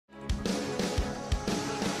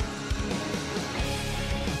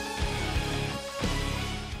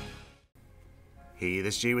Hey,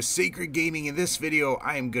 this is Jay with Sacred Gaming. In this video,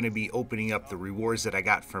 I am going to be opening up the rewards that I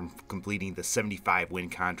got from completing the 75 win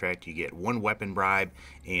contract. You get 1 weapon bribe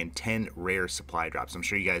and 10 rare supply drops. I'm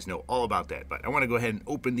sure you guys know all about that, but I want to go ahead and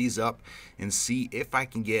open these up and see if I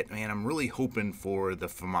can get, man, I'm really hoping for the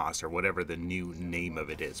Famas or whatever the new name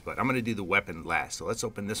of it is, but I'm going to do the weapon last. So let's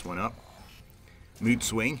open this one up. Mood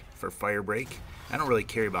Swing for Fire Break. I don't really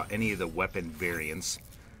care about any of the weapon variants.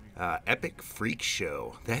 Epic Freak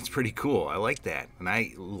Show. That's pretty cool. I like that. And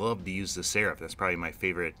I love to use the Seraph. That's probably my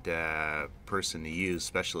favorite person to use,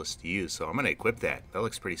 specialist to use. So I'm going to equip that. That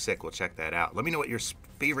looks pretty sick. We'll check that out. Let me know what your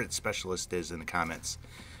favorite specialist is in the comments.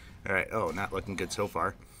 Alright. Oh, not looking good so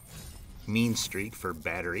far. Mean Streak for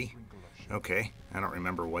Battery. Okay. I don't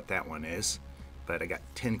remember what that one is. But I got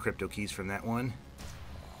 10 crypto keys from that one.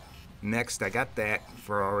 Next, I got that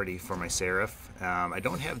for my Seraph. I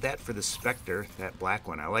don't have that for the Spectre, that black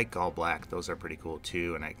one. I like all black. Those are pretty cool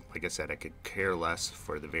too. And like I said, I could care less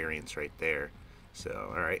for the variants right there.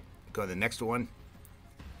 So, all right, go to the next one.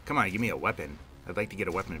 Come on, give me a weapon. I'd like to get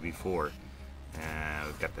a weapon before.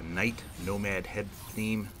 We've got the Knight Nomad head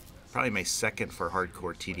theme. Probably my second for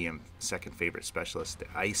hardcore TDM, second favorite specialist. The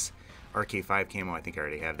Ice RK5 camo. I think I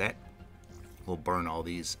already have that. We'll burn all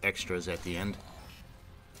these extras at the end.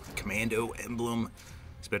 Commando emblem,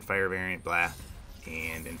 Spitfire variant, blah,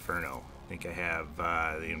 and Inferno. I think I have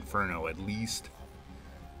the Inferno at least.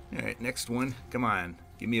 Alright, next one. Come on,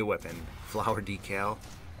 give me a weapon. Flower decal.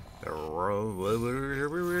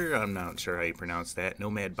 I'm not sure how you pronounce that.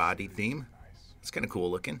 Nomad body theme. It's kind of cool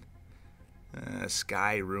looking.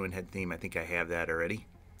 Sky ruin head theme. I think I have that already.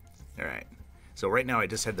 Alright. So right now I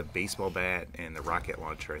just have the baseball bat and the rocket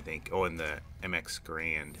launcher, I think. Oh, and the MX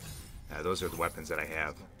Grand. Those are the weapons that I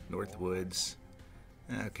have. Northwoods.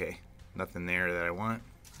 Okay, nothing there that I want.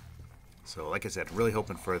 So like I said, really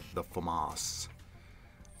hoping for the Famas.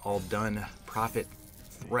 All done. Prophet,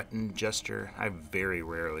 threaten, gesture. I very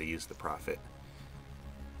rarely use the Prophet.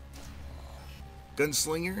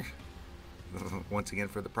 Gunslinger. Once again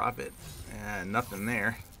for the Prophet. Nothing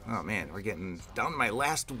there. Oh man, we're getting down to my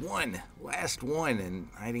last one, and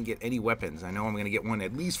I didn't get any weapons. I know I'm going to get one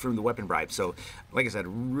at least from the weapon bribe. So, like I said,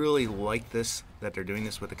 really like this, that they're doing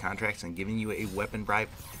this with the contracts and giving you a weapon bribe.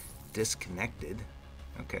 Disconnected.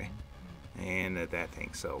 Okay. And that thing.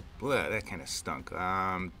 So, blah, that kind of stunk.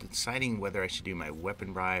 Deciding whether I should do my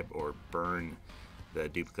weapon bribe or burn the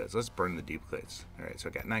duplicates. Let's burn the duplicates. Alright, so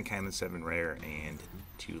I got 9 common, 7 rare, and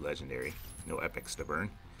 2 legendary. No epics to burn.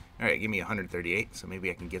 Alright, give me 138, so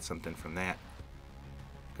maybe I can get something from that.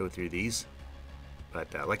 Go through these.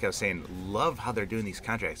 But like I was saying, love how they're doing these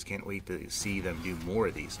contracts. Can't wait to see them do more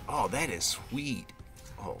of these. Oh, that is sweet.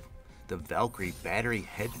 Oh, the Valkyrie battery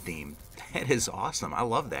head theme. That is awesome. I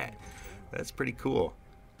love that. That's pretty cool.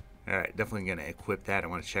 Alright, definitely going to equip that. I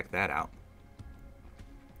want to check that out.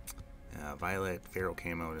 Violet, Pharaoh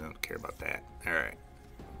camo. I don't care about that. Alright.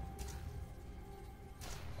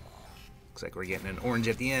 Looks like we're getting an orange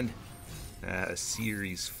at the end.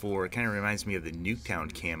 Series 4. It kind of reminds me of the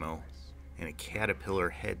Nuketown camo. And a caterpillar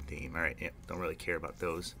head theme. Alright, yeah, don't really care about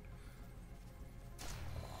those.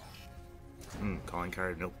 Calling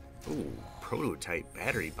card, nope. Ooh, prototype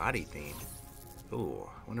battery body theme. Ooh,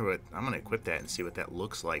 I wonder what, I'm going to equip that and see what that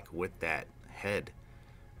looks like with that head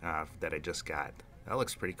that I just got. That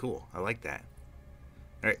looks pretty cool. I like that.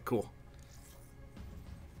 Alright, cool.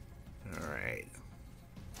 Alright.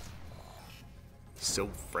 So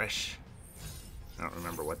fresh. I don't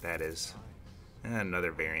remember what that is.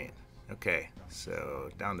 Another variant. Okay,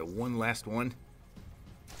 so down to one last one.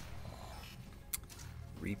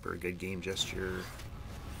 Reaper, good game gesture.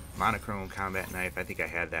 Monochrome combat knife. I think I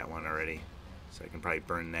had that one already, so I can probably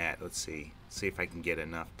burn that. Let's see. See if I can get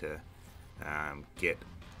enough to get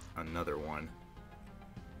another one.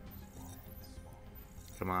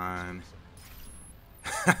 Come on.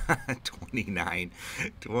 29.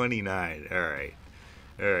 Alright.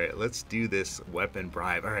 Alright, let's do this weapon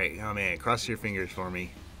bribe. Alright, oh man, cross your fingers for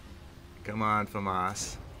me. Come on,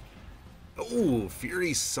 Famas. Oh,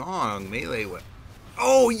 Fury Song. Melee weapon.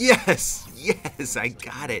 Oh, yes! Yes, I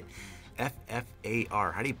got it.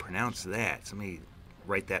 F-F-A-R. How do you pronounce that? Somebody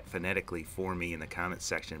write that phonetically for me in the comments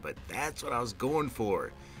section, but that's what I was going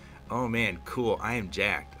for. Oh man, cool. I am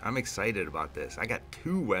jacked. I'm excited about this. I got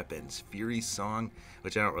 2 weapons. Fury Song,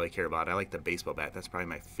 which I don't really care about. I like the baseball bat. That's probably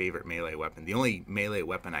my favorite melee weapon. The only melee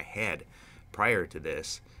weapon I had prior to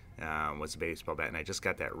this was the baseball bat, and I just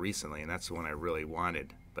got that recently, and that's the one I really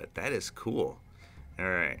wanted. But that is cool.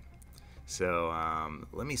 Alright. So,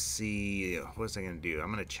 let me see. What was I going to do?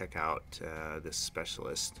 I'm going to check out this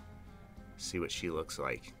specialist. See what she looks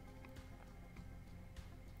like.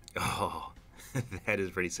 Oh, That is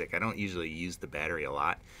pretty sick. I don't usually use the battery a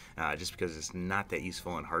lot, just because it's not that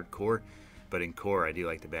useful in hardcore. But in core, I do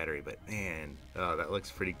like the battery. But man, oh, that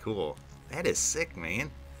looks pretty cool. That is sick,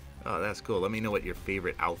 man. Oh, that's cool. Let me know what your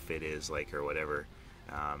favorite outfit is, like, or whatever.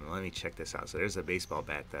 Let me check this out. So there's a baseball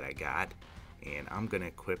bat that I got, and I'm gonna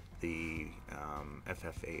equip the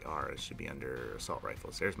FFAR. It should be under assault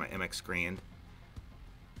rifles. There's my MX Grand,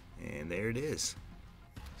 and there it is.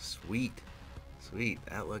 Sweet. Sweet,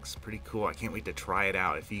 that looks pretty cool. I can't wait to try it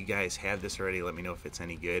out. If you guys have this already, let me know if it's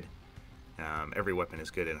any good. Every weapon is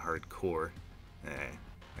good in hardcore.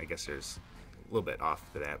 I guess there's a little bit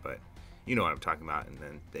off to that, but you know what I'm talking about. And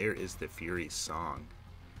then there is the Fury song.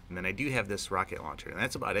 And then I do have this rocket launcher, and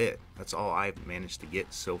that's about it. That's all I've managed to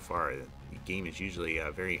get so far. The game is usually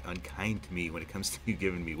very unkind to me when it comes to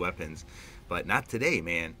giving me weapons, but not today,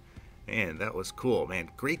 man. Man, that was cool, man.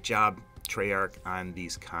 Great job, Treyarch, on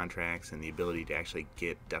these contracts and the ability to actually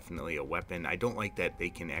get definitely a weapon. I don't like that they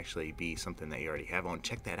can actually be something that you already have on.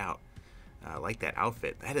 Check that out. I like that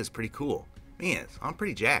outfit. That is pretty cool. Man, I'm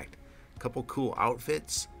pretty jacked. A couple cool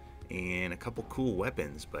outfits and a couple cool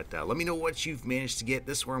weapons. But let me know what you've managed to get.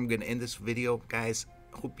 This is where I'm going to end this video, guys.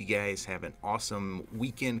 Hope you guys have an awesome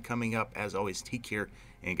weekend coming up. As always, take care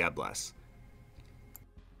and God bless.